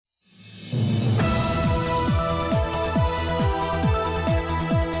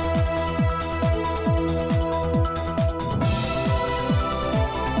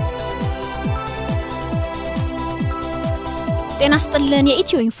ጤና ይስጥልን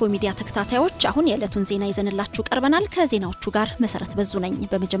የኢትዮኢንፎ ሚዲያ ተከታታዮች አሁን የዕለቱን ዜና ይዘንላችሁ ቀርበናል ከዜናዎቹ ጋር መሰረት በዙ ነኝ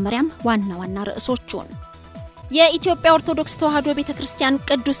በመጀመሪያም ዋና ርዕሶቹን የኢትዮጵያ ኦርቶዶክስ ተዋሕዶ ቤተክርስቲያን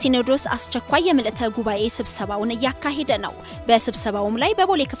ቅዱስ ሲኖዶስ አስቸኳይ የምልዕተ ጉባኤ ስብሰባውን እያካሄደ ነው በስብሰባውም ላይ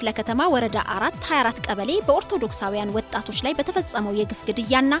በቦሌ ክፍለ ከተማ ወረዳ 424 ቀበሌ በኦርቶዶክሳውያን ወጣቶች ላይ በተፈጸመው የግፍ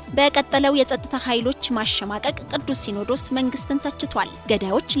ግድያና በቀጠለው የጸጥታ ኃይሎች ማሸማቀቅ ቅዱስ ሲኖዶስ መንግስትን ተችቷል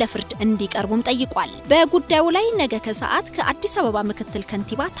ገዳዮች ለፍርድ እንዲቀርቡም ጠይቋል በጉዳዩ ላይ ነገ ከሰዓት ከአዲስ አበባ ምክትል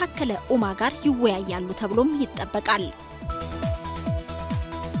ከንቲባ ታከለ ኡማ ጋር ይወያያሉ ተብሎም ይጠበቃል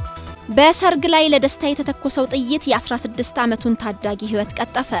በሰርግ ላይ ለደስታ የተተኮሰው ጥይት የ16 ዓመቱን ታዳጊ ህይወት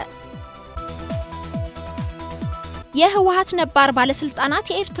ቀጠፈ የህወሓት ነባር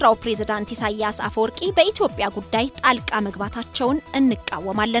ባለስልጣናት የኤርትራው ፕሬዝዳንት ኢሳያስ አፈወርቂ በኢትዮጵያ ጉዳይ ጣልቃ መግባታቸውን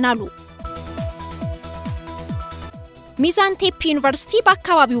እንቃወማለን አሉ ሚዛን ቴፒ ዩኒቨርሲቲ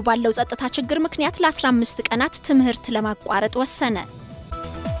በአካባቢው ባለው ጸጥታ ችግር ምክንያት ለ15 ቀናት ትምህርት ለማቋረጥ ወሰነ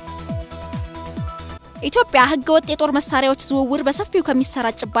ኢትዮጵያ ህገወጥ የጦር መሳሪያዎች ዝውውር በሰፊው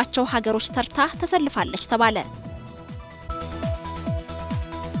ከሚሰራጭባቸው ሀገሮች ተርታ ተሰልፋለች ተባለ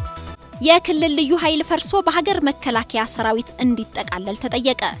የክልል ልዩ ኃይል ፈርሶ በሀገር መከላከያ ሰራዊት እንዲጠቃለል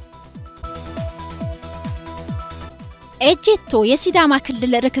ተጠየቀ ኤጀቶ የሲዳማ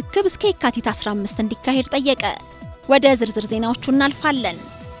ክልል ርክክብ እስከ የካቲት 15 እንዲካሄድ ጠየቀ ወደ ዝርዝር ዜናዎቹ እናልፋለን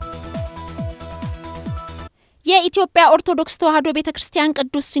የኢትዮጵያ ኦርቶዶክስ ተዋሕዶ ቤተክርስቲያን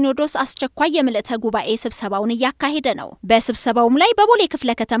ቅዱስ ሲኖዶስ አስቸኳይ የምልዕተ ጉባኤ ስብሰባውን እያካሄደ ነው በስብሰባውም ላይ በቦሌ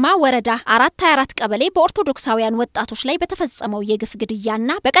ክፍለ ከተማ ወረዳ 424 ቀበሌ በኦርቶዶክሳውያን ወጣቶች ላይ በተፈጸመው የግፍ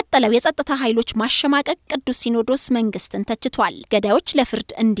ግድያና በቀጠለው የጸጥታ ኃይሎች ማሸማቀቅ ቅዱስ ሲኖዶስ መንግስትን ተችቷል ገዳዮች ለፍርድ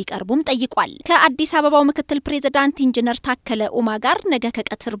እንዲቀርቡም ጠይቋል ከአዲስ አበባው ምክትል ፕሬዝዳንት ኢንጂነር ታከለ ኡማ ጋር ነገ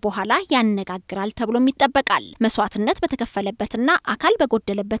ከቀትር በኋላ ያነጋግራል ተብሎም ይጠበቃል መስዋዕትነት በተከፈለበትና አካል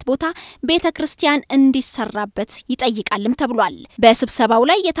በጎደለበት ቦታ ቤተክርስቲያን እንዲሰራ ይጠይቃልም ተብሏል በስብሰባው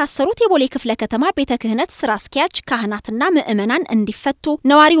ላይ የታሰሩት የቦሌ ክፍለ ከተማ ቤተ ክህነት ስራ አስኪያጅ ካህናትና ምእመናን እንዲፈቱ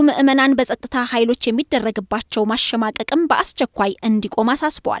ነዋሪው ምእመናን በጸጥታ ኃይሎች የሚደረግባቸው ማሸማቀቅም በአስቸኳይ እንዲቆም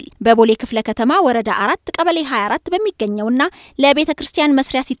አሳስቧል በቦሌ ክፍለ ከተማ ወረዳ 4 ቀበሌ 24 በሚገኘውና ለቤተ ክርስቲያን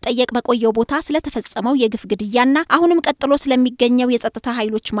መስሪያ ሲጠየቅ በቆየው ቦታ ስለተፈጸመው የግፍ ግድያና አሁንም ቀጥሎ ስለሚገኘው የጸጥታ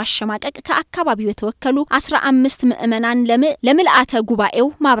ኃይሎች ማሸማቀቅ ከአካባቢው የተወከሉ 15 ምእመናን ለምልዓተ ጉባኤው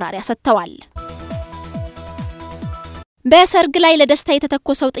ማብራሪያ ሰጥተዋል በሰርግ ላይ ለደስታ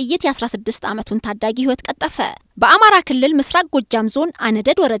የተተኮሰው ጥይት የ16 ዓመቱን ታዳጊ ህይወት ቀጠፈ በአማራ ክልል ምስራቅ ጎጃም ዞን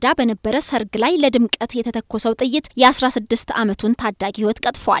አነደድ ወረዳ በነበረ ሰርግ ላይ ለድምቀት የተተኮሰው ጥይት የ16 ዓመቱን ታዳጊ ህይወት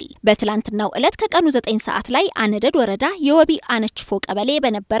ቀጥፏል በትላንትናው ዕለት ከቀኑ 9 ሰዓት ላይ አነደድ ወረዳ የወቢ አነችፎ ቀበሌ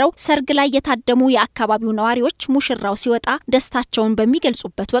በነበረው ሰርግ ላይ የታደሙ የአካባቢው ነዋሪዎች ሙሽራው ሲወጣ ደስታቸውን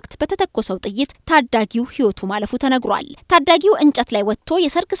በሚገልጹበት ወቅት በተተኮሰው ጥይት ታዳጊው ህይወቱ ማለፉ ተነግሯል ታዳጊው እንጨት ላይ ወጥቶ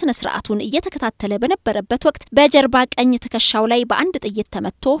የሰርግ ስነ ስርዓቱን እየተከታተለ በነበረበት ወቅት በጀርባ ቀኝ ትከሻው ላይ በአንድ ጥይት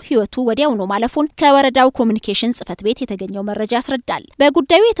ተመቶ ህይወቱ ወዲያው ነው ማለፉን ከወረዳው ኮሙኒኬሽን ጽፈት ቤት የተገኘው መረጃ ያስረዳል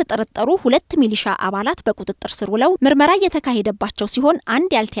በጉዳዩ የተጠረጠሩ 2 ሚሊሻ አባላት በቁጥጥር ስር ውለው ምርመራ እየተካሄደባቸው ሲሆን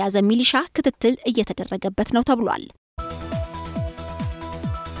አንድ ያልተያዘ ሚሊሻ ክትትል እየተደረገበት ነው ተብሏል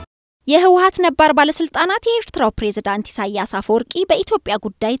የህወሓት ነባር ባለስልጣናት የኤርትራው ፕሬዝዳንት ኢሳያስ አፈወርቂ በኢትዮጵያ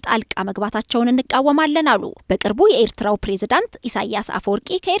ጉዳይ ጣልቃ መግባታቸውን እንቃወማለን አሉ በቅርቡ የኤርትራው ፕሬዝዳንት ኢሳያስ አፈወርቂ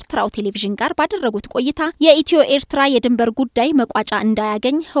ከኤርትራው ቴሌቪዥን ጋር ባደረጉት ቆይታ የኢትዮ ኤርትራ የድንበር ጉዳይ መቋጫ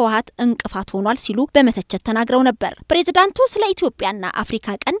እንዳያገኝ ህወሓት እንቅፋት ሆኗል ሲሉ በመተቸት ተናግረው ነበር ፕሬዝዳንቱ ስለ ኢትዮጵያና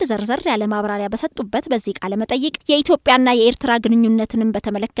አፍሪካ ቀንድ ዘርዘር ያለ ማብራሪያ በሰጡበት በዚህ ቃለ መጠይቅ የኢትዮጵያና የኤርትራ ግንኙነትንም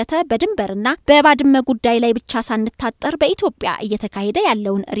በተመለከተ በድንበርና በባድመ ጉዳይ ላይ ብቻ ሳንታጠር በኢትዮጵያ እየተካሄደ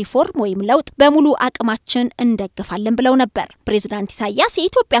ያለውን ሪፎርም ወይም ለውጥ በሙሉ አቅማችን እንደግፋለን ብለው ነበር ፕሬዝዳንት ኢሳያስ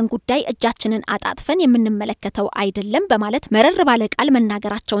የኢትዮጵያን ጉዳይ እጃችንን አጣጥፈን የምንመለከተው አይደለም በማለት መረር ባለ ቃል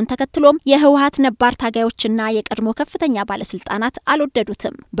መናገራቸውን ተከትሎም የህወሓት ነባር ታጋዮችና የቀድሞ ከፍተኛ ባለስልጣናት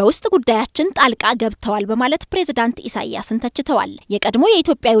አልወደዱትም በውስጥ ጉዳያችን ጣልቃ ገብተዋል በማለት ፕሬዝዳንት ኢሳያስን ተችተዋል የቀድሞ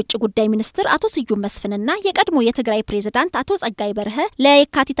የኢትዮጵያ የውጭ ጉዳይ ሚኒስትር አቶ ስዩም መስፍንና የቀድሞ የትግራይ ፕሬዝዳንት አቶ ጸጋይ በርሀ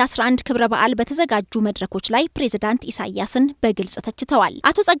ለየካቲት 11 ክብረ በዓል በተዘጋጁ መድረኮች ላይ ፕሬዝዳንት ኢሳያስን በግልጽ ተችተዋል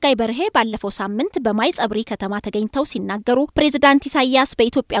አቶ ጸጋይ በርሀ ባለፈው ሳምንት በማይ ጸብሪ ከተማ ተገኝተው ሲናገሩ ፕሬዝዳንት ኢሳያስ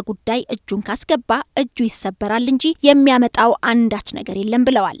በኢትዮጵያ ጉዳይ እጁን ካስገባ እጁ ይሰበራል እንጂ የሚያመጣው አንዳች ነገር የለም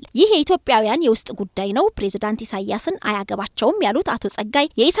ብለዋል ይህ የኢትዮጵያውያን የውስጥ ጉዳይ ነው ፕሬዝዳንት ኢሳያስን አያገባቸውም ያሉት አቶ ጸጋይ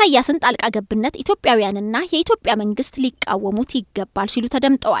የኢሳያስን ጣልቃ ገብነት ኢትዮጵያውያንና የኢትዮጵያ መንግስት ሊቃወሙት ይገባል ሲሉ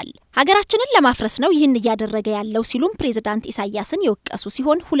ተደምጠዋል ሀገራችንን ለማፍረስ ነው ይህን እያደረገ ያለው ሲሉም ፕሬዝዳንት ኢሳያስን የወቀሱ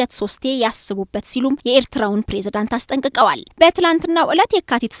ሲሆን 2-3 ያስቡበት ሲሉም የኤርትራውን ፕሬዝዳንት አስጠንቅቀዋል በትላንትናው ዕለት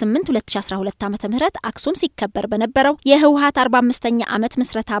የካቲት 8 2012 ዓ.ም አክሱም ሲከበር በነበረው የህወሓት 45ኛ ዓመት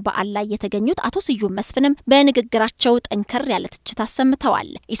ምስረታ በዓል ላይ የተገኙት አቶ ስዩም መስፍንም በንግግራቸው ጠንከር ያለ ትችት አሰምተዋል።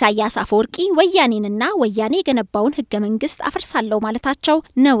 ኢሳያስ አፈወርቂ ወያኔንና ወያኔ የገነባውን ህገ መንግስት አፈርሳለሁ ማለታቸው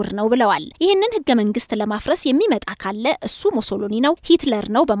ነውር ነው ብለዋል። ይህንን ህገ መንግስት ለማፍረስ የሚመጣ ካለ እሱ ሞሶሎኒ ነው ሂትለር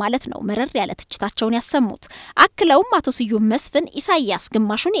ነው በማለት ነው መረር ያለ ትችታቸውን ያሰሙት። አክለውም አቶ ስዩም መስፍን ኢሳያስ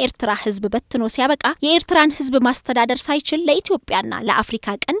ግማሹን የኤርትራ ህዝብ በትኖ ሲያበቃ የኤርትራን ህዝብ ማስተዳደር ሳይችል ለኢትዮጵያና ለአፍሪካ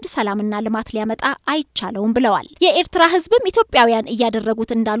ቀንድ ሰላምና ልማት ሊያመጣ አይቻለውም ብለዋል። የኤርትራ ህዝብም ኢትዮጵያውያን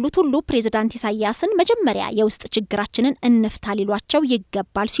እያደረጉት እንዳሉት ሁሉ ፕሬዝዳንት ኢሳያስን መጀመሪያ የውስጥ ችግራችንን እንፍታ ሊሏቸው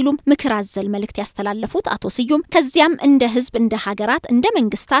ይገባል ሲሉም ምክር አዘል መልእክት ያስተላለፉት አቶ ስዩም ከዚያም እንደ ህዝብ እንደ ሀገራት እንደ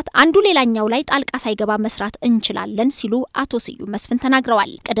መንግስታት አንዱ ሌላኛው ላይ ጣልቃ ሳይገባ መስራት እንችላለን ሲሉ አቶ ስዩም መስፍን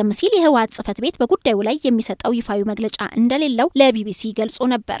ተናግረዋል። ቀደም ሲል የህወሓት ጽፈት ቤት በጉዳዩ ላይ የሚሰጠው ይፋዊ መግለጫ እንደሌለው ለቢቢሲ ገልጾ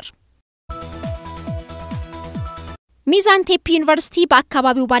ነበር። ሚዛን ቴፒ ዩኒቨርሲቲ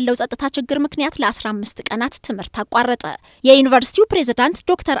በአካባቢው ባለው ጸጥታ ችግር ምክንያት ለ15 ቀናት ትምህርት አቋረጠ። የዩኒቨርሲቲው ፕሬዝዳንት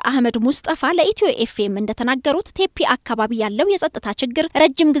ዶክተር አህመድ ሙስጠፋ ለኢትዮኤፍኤም እንደተናገሩት ቴፒ አካባቢ ያለው የጸጥታ ችግር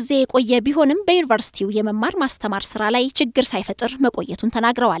ረጅም ጊዜ የቆየ ቢሆንም በዩኒቨርሲቲው የመማር ማስተማር ስራ ላይ ችግር ሳይፈጥር መቆየቱን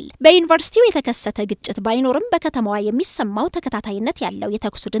ተናግረዋል። በዩኒቨርሲቲው የተከሰተ ግጭት ባይኖርም በከተማዋ የሚሰማው ተከታታይነት ያለው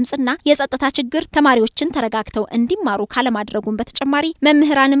የተኩስ ድምጽና የጸጥታ ችግር ተማሪዎችን ተረጋግተው እንዲማሩ ካለማድረጉን በተጨማሪ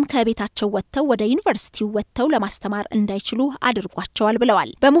መምህራንም ከቤታቸው ወጥተው ወደ ዩኒቨርሲቲው ወጥተው ለማስተማር እንዳይችሉ አድርጓቸዋል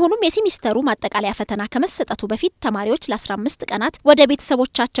ብለዋል። በመሆኑም የሴሚስተሩ ማጠቃለያ ፈተና ከመሰጠቱ በፊት ተማሪዎች ለ15 ቀናት ወደ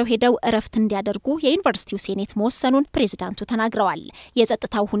ቤተሰቦቻቸው ሄደው እረፍት እንዲያደርጉ የዩኒቨርሲቲው ሴኔት መወሰኑን ፕሬዝዳንቱ ተናግረዋል።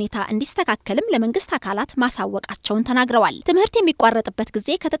 የጸጥታው ሁኔታ እንዲስተካከልም ለመንግስት አካላት ማሳወቃቸውን ተናግረዋል። ትምህርት የሚቋረጥበት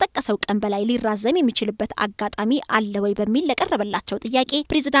ጊዜ ከተጠቀሰው ቀን በላይ ሊራዘም የሚችልበት አጋጣሚ አለ ወይ በሚል ለቀረበላቸው ጥያቄ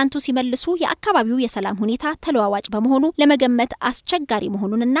ፕሬዝዳንቱ ሲመልሱ የአካባቢው የሰላም ሁኔታ ተለዋዋጭ በመሆኑ ለመገመት አስቸጋሪ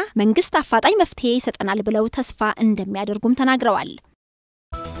መሆኑንና መንግስት አፋጣኝ መፍትሄ ይሰጠናል ብለው ተስፋ እንደሚያደርጉም ተናግረዋል።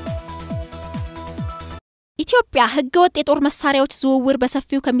 ኢትዮጵያ ህገወጥ የጦር መሳሪያዎች ዝውውር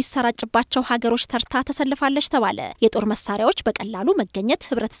በሰፊው ከሚሰራጭባቸው ሀገሮች ተርታ ተሰልፋለች ተባለ። የጦር መሳሪያዎች በቀላሉ መገኘት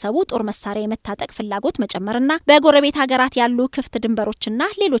ህብረተሰቡ ጦር መሳሪያ የመታጠቅ ፍላጎት መጨመርና በጎረቤት ሀገራት ያሉ ክፍት ድንበሮችና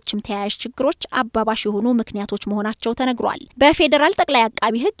ሌሎችም ተያያዥ ችግሮች አባባሽ የሆኑ ምክንያቶች መሆናቸው ተነግሯል። በፌደራል ጠቅላይ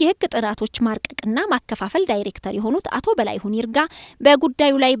አቃቢ ህግ የህግ ጥናቶች ማርቀቅና ማከፋፈል ዳይሬክተር የሆኑት አቶ በላይሁን ይርጋ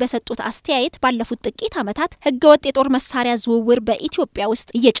በጉዳዩ ላይ በሰጡት አስተያየት ባለፉት ጥቂት ዓመታት ህገወጥ የጦር መሳሪያ ዝውውር በኢትዮጵያ ውስጥ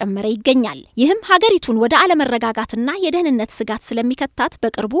እየጨመረ ይገኛል። ይህም ሀገሪቱን ወደ ለመረጋጋትና የደህንነት ስጋት ስለሚከታት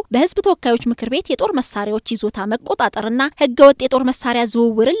በቅርቡ በህዝብ ተወካዮች ምክር ቤት የጦር መሳሪያዎች ይዞታ መቆጣጠርና ህገወጥ የጦር መሳሪያ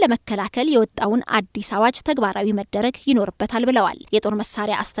ዝውውርን ለመከላከል የወጣውን አዲስ አዋጅ ተግባራዊ መደረግ ይኖርበታል ብለዋል። የጦር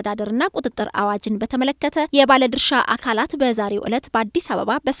መሳሪያ አስተዳደርና ቁጥጥር አዋጅን በተመለከተ የባለድርሻ አካላት በዛሬው ዕለት በአዲስ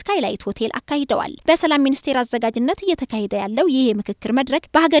አበባ በስካይላይት ሆቴል አካሂደዋል። በሰላም ሚኒስቴር አዘጋጅነት እየተካሄደ ያለው ይህ የምክክር መድረክ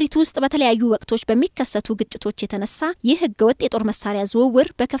በሀገሪቱ ውስጥ በተለያዩ ወቅቶች በሚከሰቱ ግጭቶች የተነሳ ይህ ህገወጥ የጦር መሳሪያ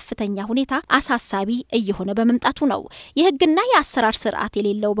ዝውውር በከፍተኛ ሁኔታ አሳሳቢ እየሆነ በመምጣቱ ነው። የህግና የአሰራር ስርዓት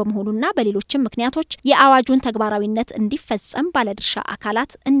የሌለው በመሆኑና በሌሎችም ምክንያቶች የአዋጁን ተግባራዊነት እንዲፈጸም ባለድርሻ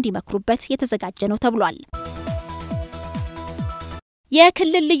አካላት እንዲመክሩበት የተዘጋጀ ነው ተብሏል።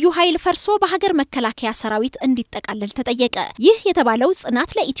 የክልል ልዩ ኃይል ፈርሶ በሀገር መከላከያ ሰራዊት እንዲጠቃለል ተጠየቀ። ይህ የተባለው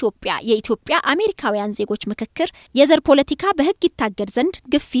ጽናት ለኢትዮጵያ የኢትዮጵያ አሜሪካውያን ዜጎች ምክክር የዘር ፖለቲካ በህግ ይታገድ ዘንድ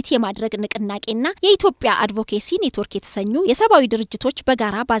ግፊት የማድረግ ንቅናቄና የኢትዮጵያ አድቮኬሲ ኔትወርክ የተሰኙ የሰብአዊ ድርጅቶች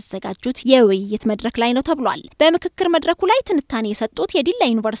በጋራ ባዘጋጁት የውይይት መድረክ ላይ ነው ተብሏል። በምክክር መድረኩ ላይ ትንታኔ የሰጡት የዲላ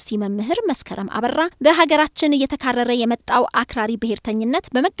ዩኒቨርሲቲ መምህር መስከረም አበራ በሀገራችን እየተካረረ የመጣው አክራሪ ብሔርተኝነት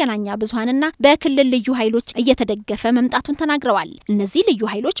በመገናኛ ብዙሃንና በክልል ልዩ ኃይሎች እየተደገፈ መምጣቱን ተናግረዋል። እነዚህ ልዩ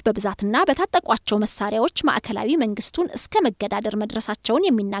ኃይሎች በብዛትና በታጠቋቸው መሳሪያዎች ማዕከላዊ መንግስቱን እስከ መገዳደር መድረሳቸውን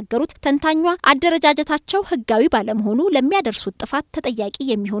የሚናገሩት ተንታኟ አደረጃጀታቸው ህጋዊ ባለመሆኑ ለሚያደርሱት ጥፋት ተጠያቂ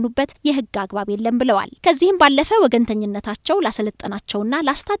የሚሆኑበት የህግ አግባብ የለም ብለዋል። ከዚህም ባለፈ ወገንተኝነታቸው ላሰለጠናቸውና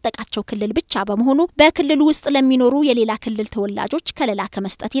ላስታጠቃቸው ክልል ብቻ በመሆኑ በክልሉ ውስጥ ለሚኖሩ የሌላ ክልል ተወላጆች ከለላ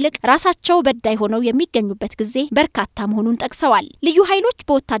ከመስጠት ይልቅ ራሳቸው በዳይ ሆነው የሚገኙበት ጊዜ በርካታ መሆኑን ጠቅሰዋል። ልዩ ኃይሎች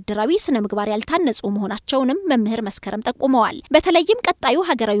በወታደራዊ ስነ ምግባር ያልታነጹ መሆናቸውንም መምህር መስከረም ጠቁመዋል። በተለይ ቀጣዩ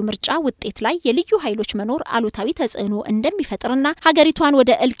ሀገራዊ ምርጫ ውጤት ላይ የልዩ ኃይሎች መኖር አሉታዊ ተጽዕኖ እንደሚፈጥርና ሀገሪቷን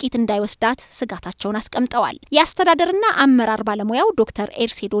ወደ እልቂት እንዳይወስዳት ስጋታቸውን አስቀምጠዋል። የአስተዳደርና አመራር ባለሙያው ዶክተር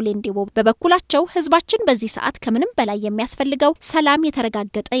ኤርሴዶ ሌንዴቦ በበኩላቸው ህዝባችን በዚህ ሰዓት ከምንም በላይ የሚያስፈልገው ሰላም፣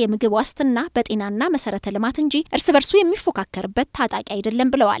 የተረጋገጠ የምግብ ዋስትና፣ በጤናና መሰረተ ልማት እንጂ እርስ በርሱ የሚፎካከርበት ታጣቂ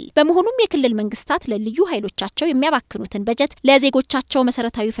አይደለም ብለዋል። በመሆኑም የክልል መንግስታት ለልዩ ኃይሎቻቸው የሚያባክኑትን በጀት ለዜጎቻቸው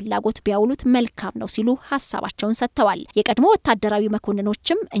መሰረታዊ ፍላጎት ቢያውሉት መልካም ነው ሲሉ ሐሳባቸውን ሰጥተዋል። የቀድሞ ወታደራዊ ወታደራዊ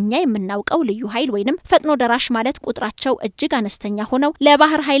መኮንኖችም እኛ የምናውቀው ልዩ ኃይል ወይንም ፈጥኖ ደራሽ ማለት ቁጥራቸው እጅግ አነስተኛ ሆነው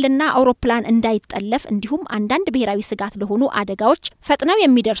ለባህር ኃይልና አውሮፕላን እንዳይጠለፍ እንዲሁም አንዳንድ ብሔራዊ ስጋት ለሆኑ አደጋዎች ፈጥነው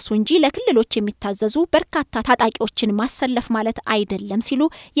የሚደርሱ እንጂ ለክልሎች የሚታዘዙ በርካታ ታጣቂዎችን ማሰለፍ ማለት አይደለም ሲሉ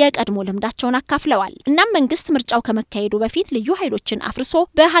የቀድሞ ልምዳቸውን አካፍለዋል። እናም መንግስት ምርጫው ከመካሄዱ በፊት ልዩ ኃይሎችን አፍርሶ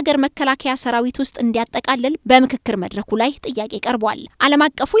በሀገር መከላከያ ሰራዊት ውስጥ እንዲያጠቃልል በምክክር መድረኩ ላይ ጥያቄ ቀርቧል። ዓለም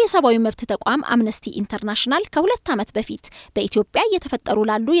አቀፉ የሰብአዊ መብት ተቋም አምነስቲ ኢንተርናሽናል ከ2 ዓመት በፊት በኢትዮጵያ እየተፈጠሩ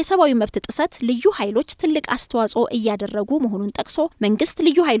ላሉ የሰብአዊ መብት ጥሰት ልዩ ኃይሎች ትልቅ አስተዋጽኦ እያደረጉ መሆኑን ጠቅሶ መንግስት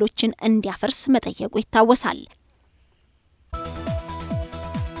ልዩ ኃይሎችን እንዲያፈርስ መጠየቁ ይታወሳል።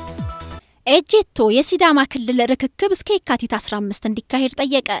 ኤጀቶ የሲዳማ ክልል ርክክብ እስከ የካቲት 15 እንዲካሄድ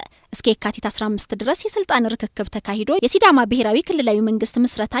ጠየቀ። እስከ የካቲት 15 ድረስ የስልጣን ርክክብ ተካሂዶ የሲዳማ ብሔራዊ ክልላዊ መንግስት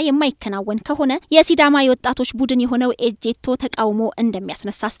ምስረታ የማይከናወን ከሆነ የሲዳማ የወጣቶች ቡድን የሆነው ኤጀቶ ተቃውሞ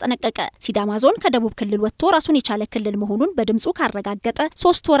እንደሚያስነሳ አስጠነቀቀ። ሲዳማ ዞን ከደቡብ ክልል ወጥቶ ራሱን የቻለ ክልል መሆኑን በድምጹ ካረጋገጠ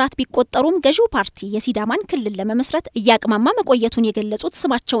 3 ወራት ቢቆጠሩም ገዢው ፓርቲ የሲዳማን ክልል ለመመስረት እያቅማማ መቆየቱን የገለጹት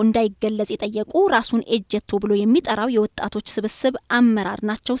ስማቸው እንዳይገለጽ የጠየቁ ራሱን ኤጀቶ ብሎ የሚጠራው የወጣቶች ስብስብ አመራር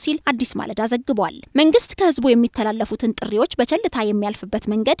ናቸው ሲል አዲስ ማለዳ ዘግቧል። መንግስት ከህዝቡ የሚተላለፉትን ጥሪዎች በቸልታ የሚያልፍበት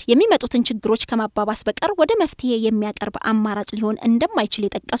መንገድ የሚመጡትን ችግሮች ከማባባስ በቀር ወደ መፍትሄ የሚያቀርብ አማራጭ ሊሆን እንደማይችል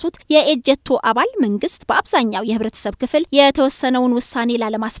የጠቀሱት የኤጀቶ አባል መንግስት በአብዛኛው የህብረተሰብ ክፍል የተወሰነውን ውሳኔ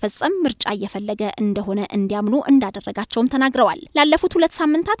ላለማስፈጸም ምርጫ እየፈለገ እንደሆነ እንዲያምኑ እንዳደረጋቸውም ተናግረዋል። ላለፉት 2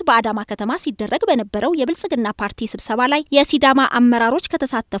 ሳምንታት በአዳማ ከተማ ሲደረግ በነበረው የብልጽግና ፓርቲ ስብሰባ ላይ የሲዳማ አመራሮች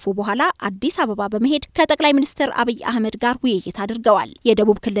ከተሳተፉ በኋላ አዲስ አበባ በመሄድ ከጠቅላይ ሚኒስትር አብይ አህመድ ጋር ውይይት አድርገዋል።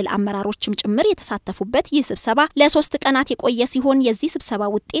 የደቡብ ክልል አመራሮችም ጭምር የተሳተፉበት ይህ ስብሰባ ለ3 ቀናት የቆየ ሲሆን የዚህ ስብሰባ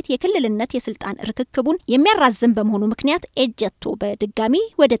ውጤት የክልልነት የስልጣን ርክክቡን የሚያራዝም በመሆኑ ምክንያት ኤጀቶ በድጋሚ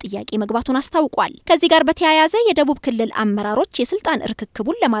ወደ ጥያቄ መግባቱን አስታውቋል። ከዚህ ጋር በተያያዘ የደቡብ ክልል አመራሮች የስልጣን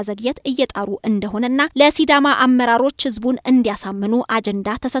ርክክቡን ለማዘግየት እየጣሩ እንደሆነና ለሲዳማ አመራሮች ህዝቡን እንዲያሳምኑ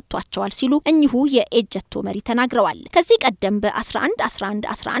አጀንዳ ተሰጥቷቸዋል ሲሉ እኚሁ የኤጀቶ መሪ ተናግረዋል። ከዚህ ቀደም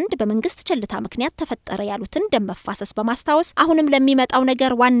በ11 በመንግስት ቸልታ ምክንያት ተፈጠረ ያሉትን ደም መፋሰስ በማስታወስ አሁንም ለሚመጣው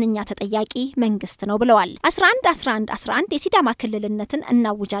ነገር ዋንኛ ተጠያቂ መንግስት ነው ብለዋል። 11 የሲዳማ ክልልነትን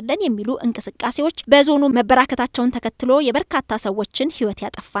እናውጃለን የሚሉ እንቅስቃሴዎች በዞኑ መበራከታቸውን ተከትሎ የበርካታ ሰዎችን ህይወት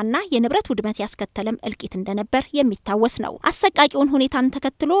ያጠፋና የንብረት ውድመት ያስከተለም እልቂት እንደነበር የሚታወስ ነው። አሰቃቂውን ሁኔታን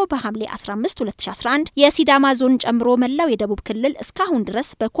ተከትሎ በሐምሌ 15 2011 የሲዳማ ዞን ጨምሮ መላው የደቡብ ክልል እስካሁን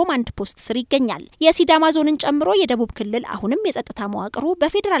ድረስ በኮማንድ ፖስት ስር ይገኛል። የሲዳማ ዞንን ጨምሮ የደቡብ ክልል አሁንም የጸጥታ መዋቅሩ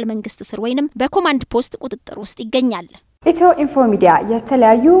በፌደራል መንግስት ስር ወይንም በኮማንድ ፖስት ቁጥጥር ውስጥ ይገኛል። EthioInfo Media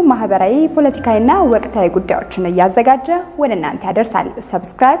የተለያዩ ማህበራዊ ፖለቲካዊና ወቅታዊ ጉዳዮችን እያዘጋጀ ወደ እናንተ ያደርሳል።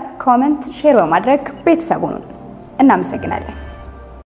 ሰብስክራይብ፣ ኮሜንት፣ ሼር በማድረግ ቤተሰቡን እናመሰግናለን።